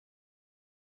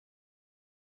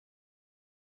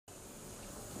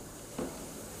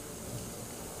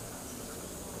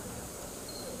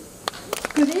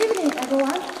Good evening,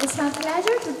 everyone. It's my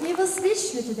pleasure to give a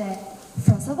speech today.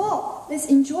 First of all, let's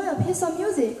enjoy a piece of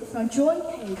music from John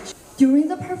Cage. During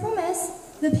the performance,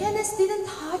 the pianist didn't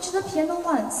touch the piano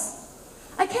once.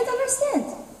 I can't understand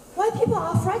why people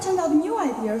are frightened of new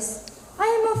ideas. I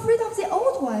am afraid of the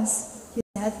old ones, he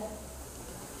said.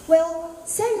 Well,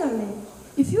 similarly,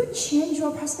 if you change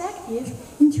your perspective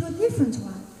into a different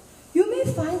one, you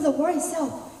may find the world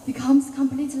itself becomes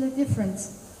completely different.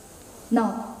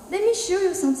 Now, let me show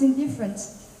you something different,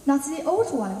 not the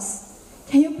old ones.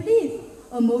 Can you believe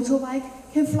a motorbike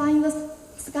can fly in the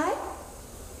sky?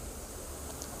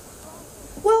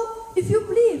 Well, if you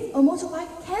believe a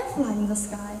motorbike can fly in the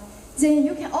sky, then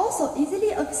you can also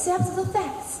easily accept the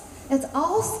facts that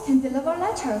owls can deliver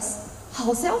letters,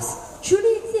 house elves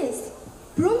truly exist,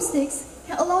 broomsticks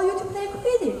can allow you to play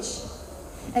Quidditch,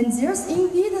 and there's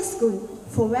indeed a school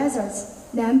for wizards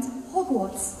named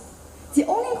Hogwarts. The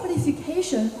only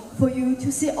qualification for you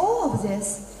to see all of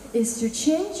this is to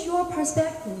change your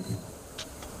perspective.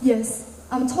 Yes,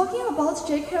 I'm talking about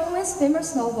J.K. Rowling's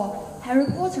famous novel, Harry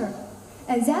Potter.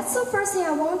 And that's the first thing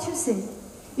I want to say.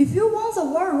 If you want the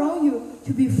world around you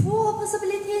to be full of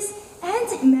possibilities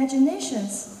and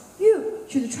imaginations, you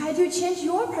should try to change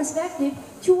your perspective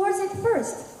towards it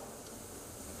first.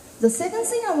 The second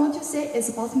thing I want to say is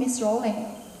about Miss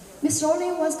Rowling. Miss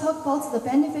Rowling once talked about the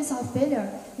benefits of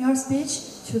failure in her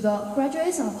speech to the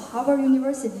graduates of Harvard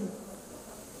University.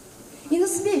 In the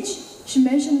speech, she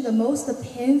mentioned the most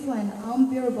painful and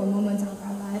unbearable moment of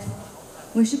her life,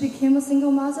 when she became a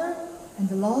single mother and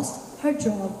lost her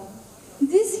job.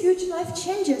 These huge life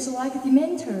changes were like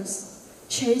dementors,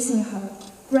 chasing her,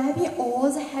 grabbing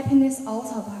all the happiness out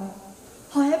of her.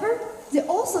 However, they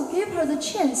also gave her the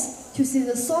chance to see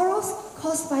the sorrows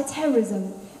caused by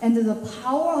terrorism and the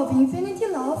power of infinity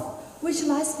love which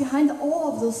lies behind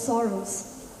all of those sorrows.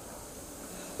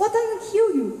 What doesn't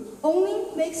kill you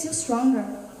only makes you stronger.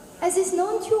 As is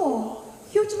known to all,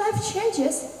 huge life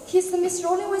changes kissed Miss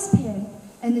Rowling with pain,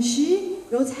 and she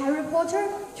wrote Harry Potter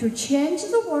to change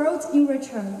the world in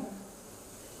return.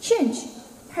 Change,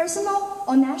 personal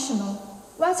or national,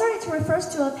 whether it refers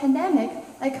to a pandemic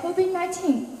like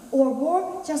COVID-19 or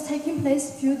war just taking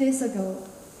place a few days ago,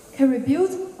 can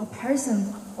rebuild a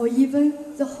person or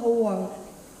even the whole world.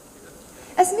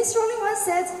 As Miss Rowling once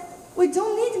said, we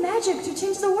don't need magic to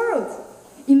change the world.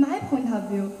 In my point of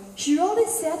view, she really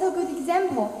set a good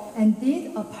example and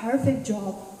did a perfect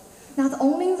job. Not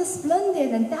only the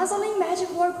splendid and dazzling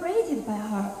magic were created by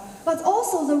her, but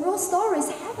also the real stories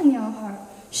happening on her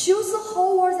shows the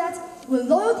whole world that when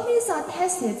loyalties are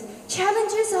tested,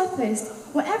 challenges are faced,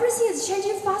 when everything is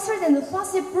changing faster than the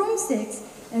plastic broomsticks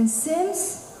and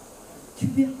seems to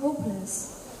be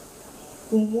hopeless,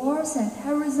 when wars and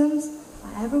terrorism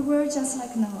are everywhere just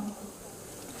like now,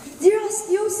 there are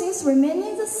still things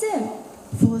remaining the same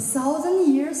for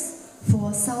 1,000 years, for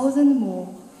 1,000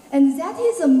 more. And that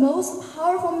is the most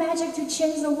powerful magic to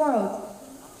change the world.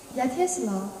 That is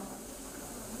love.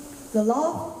 The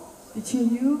love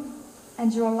between you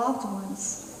and your loved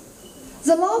ones.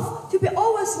 The love to be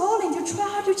always willing to try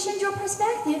hard to change your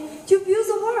perspective to view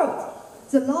the world.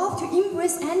 The love to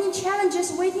embrace any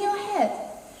challenges waiting ahead.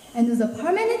 And the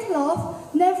permanent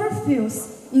love never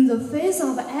fails in the face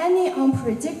of any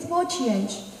unpredictable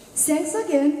change. Thanks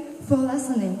again for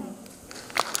listening.